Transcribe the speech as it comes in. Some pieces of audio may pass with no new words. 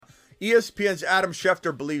ESPN's Adam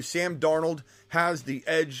Schefter believes Sam Darnold has the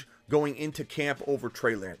edge going into camp over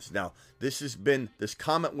Trey Lance. Now, this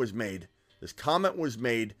comment was made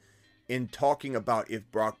in talking about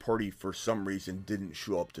if Brock Purdy for some reason didn't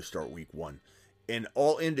show up to start week 1. And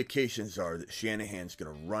all indications are that Shanahan's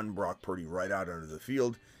going to run Brock Purdy right out onto the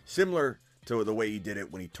field, similar to the way he did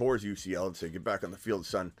it when he tore his UCL and said, "Get back on the field,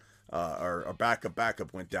 son," or a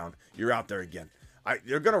backup went down. You're out there again.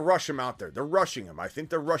 They're going to rush him out there. They're rushing him. I think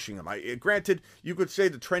they're rushing him. Granted, you could say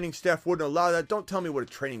the training staff wouldn't allow that. Don't tell me what a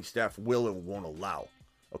training staff will or won't allow.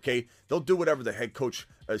 Okay? They'll do whatever the head coach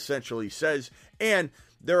essentially says. And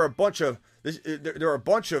there are a bunch of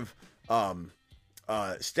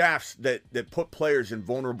staffs that put players in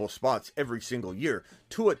vulnerable spots every single year.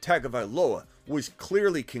 Tua Tagovailoa was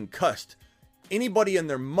clearly concussed. Anybody and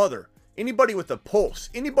their mother, anybody with a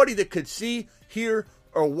pulse, anybody that could see, hear,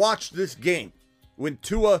 or watch this game, when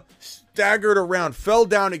Tua staggered around, fell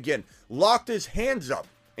down again, locked his hands up,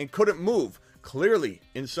 and couldn't move, clearly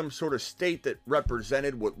in some sort of state that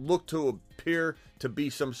represented what looked to appear to be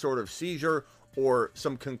some sort of seizure or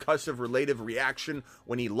some concussive relative reaction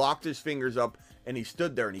when he locked his fingers up and he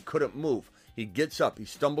stood there and he couldn't move. He gets up, he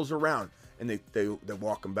stumbles around, and they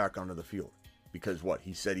walk him back onto the field. Because what?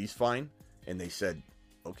 He said he's fine, and they said,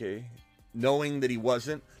 okay, knowing that he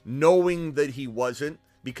wasn't,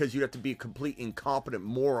 because you'd have to be a complete incompetent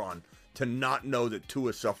moron to not know that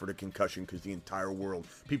Tua suffered a concussion, because the entire world,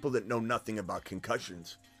 people that know nothing about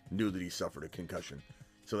concussions, knew that he suffered a concussion.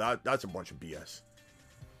 So that's a bunch of BS.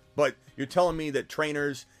 But you're telling me that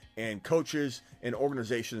trainers and coaches and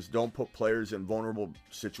organizations don't put players in vulnerable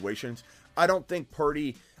situations? I don't think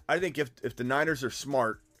Purdy, I think if the Niners are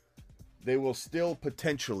smart, they will still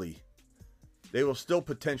potentially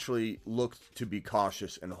look to be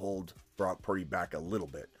cautious and hold Brock Purdy back a little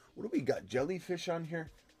bit. What do we got? Jellyfish on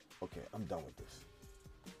here? Okay, I'm done with this.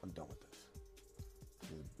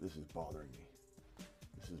 This is bothering me.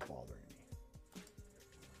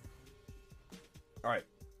 All right.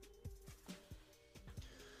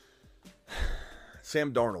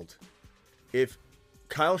 Sam Darnold. If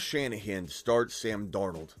Kyle Shanahan starts Sam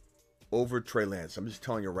Darnold over Trey Lance, I'm just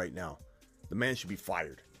telling you right now, the man should be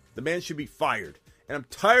fired. And I'm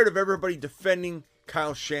tired of everybody defending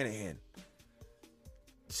Kyle Shanahan.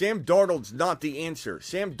 Sam Darnold's not the answer.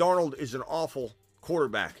 Sam Darnold is an awful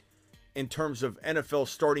quarterback in terms of NFL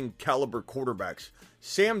starting caliber quarterbacks.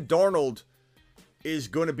 Sam Darnold is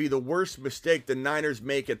going to be the worst mistake the Niners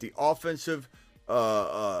make at the offensive,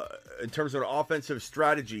 in terms of an offensive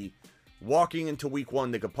strategy. Walking into week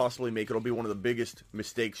 1, they could possibly make. It'll be one of the biggest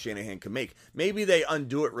mistakes Shanahan can make. Maybe they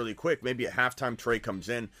undo it really quick. Maybe at halftime Trey comes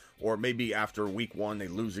in, or maybe after week 1 they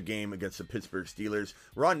lose a game against the Pittsburgh Steelers.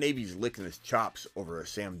 Ron Navy's licking his chops over a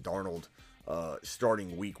Sam Darnold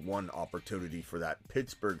starting week 1 opportunity for that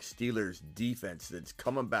Pittsburgh Steelers defense that's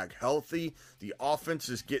coming back healthy. The offense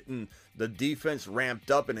is getting the defense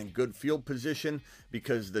ramped up and in good field position,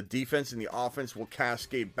 because the defense and the offense will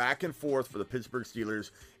cascade back and forth for the Pittsburgh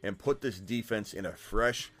Steelers and put this defense in a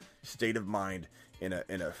fresh state of mind,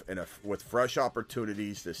 with fresh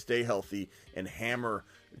opportunities to stay healthy and hammer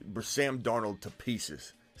Sam Darnold to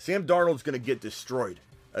pieces. Sam Darnold's going to get destroyed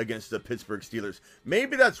against the Pittsburgh Steelers.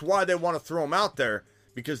 Maybe that's why they want to throw him out there,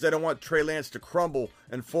 because they don't want Trey Lance to crumble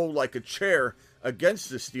and fold like a chair against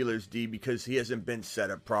the Steelers D, because he hasn't been set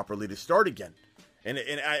up properly to start again. And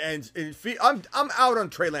I'm out on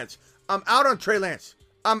Trey Lance. I'm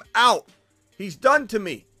out. He's done to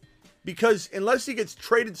me, because unless he gets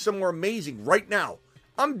traded somewhere amazing right now,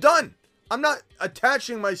 I'm done. I'm not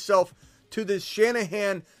attaching myself to this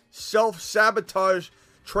Shanahan self-sabotage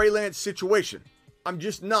Trey Lance situation. I'm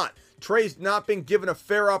just not. Trey's not been given a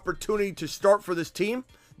fair opportunity to start for this team.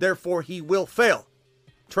 Therefore, he will fail.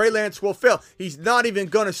 Trey Lance will fail. He's not even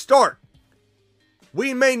going to start.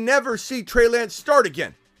 We may never see Trey Lance start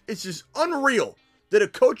again. It's just unreal that a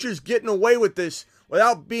coach is getting away with this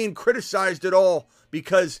without being criticized at all,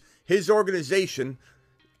 because his organization,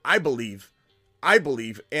 I believe,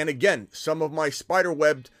 and again, some of my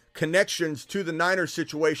spiderwebbed connections to the Niners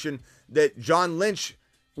situation, that John Lynch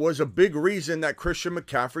was a big reason that Christian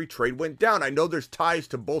McCaffrey trade went down. I know there's ties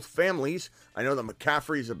to both families. I know the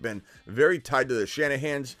McCaffreys have been very tied to the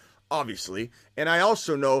Shanahans, obviously. And I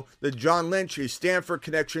also know that John Lynch, his Stanford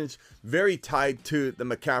connections, very tied to the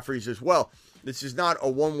McCaffreys as well. This is not a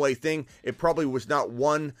one-way thing. It probably was not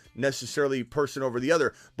one necessarily person over the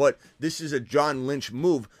other, but this is a John Lynch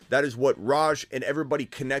move. That is what Raj and everybody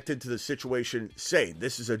connected to the situation say.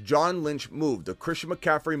 This is a John Lynch move. The Christian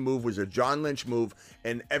McCaffrey move was a John Lynch move,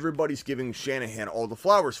 and everybody's giving Shanahan all the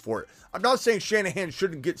flowers for it. I'm not saying Shanahan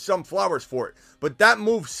shouldn't get some flowers for it, but that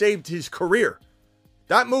move saved his career.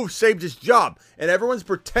 That move saved his job, and everyone's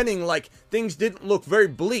pretending like things didn't look very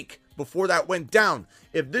bleak before that went down.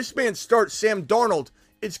 If this man starts Sam Darnold,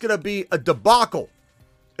 it's going to be a debacle.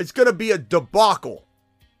 It's going to be a debacle.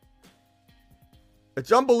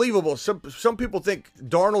 It's unbelievable. Some people think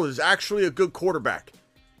Darnold is actually a good quarterback.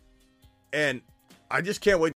 And I just can't wait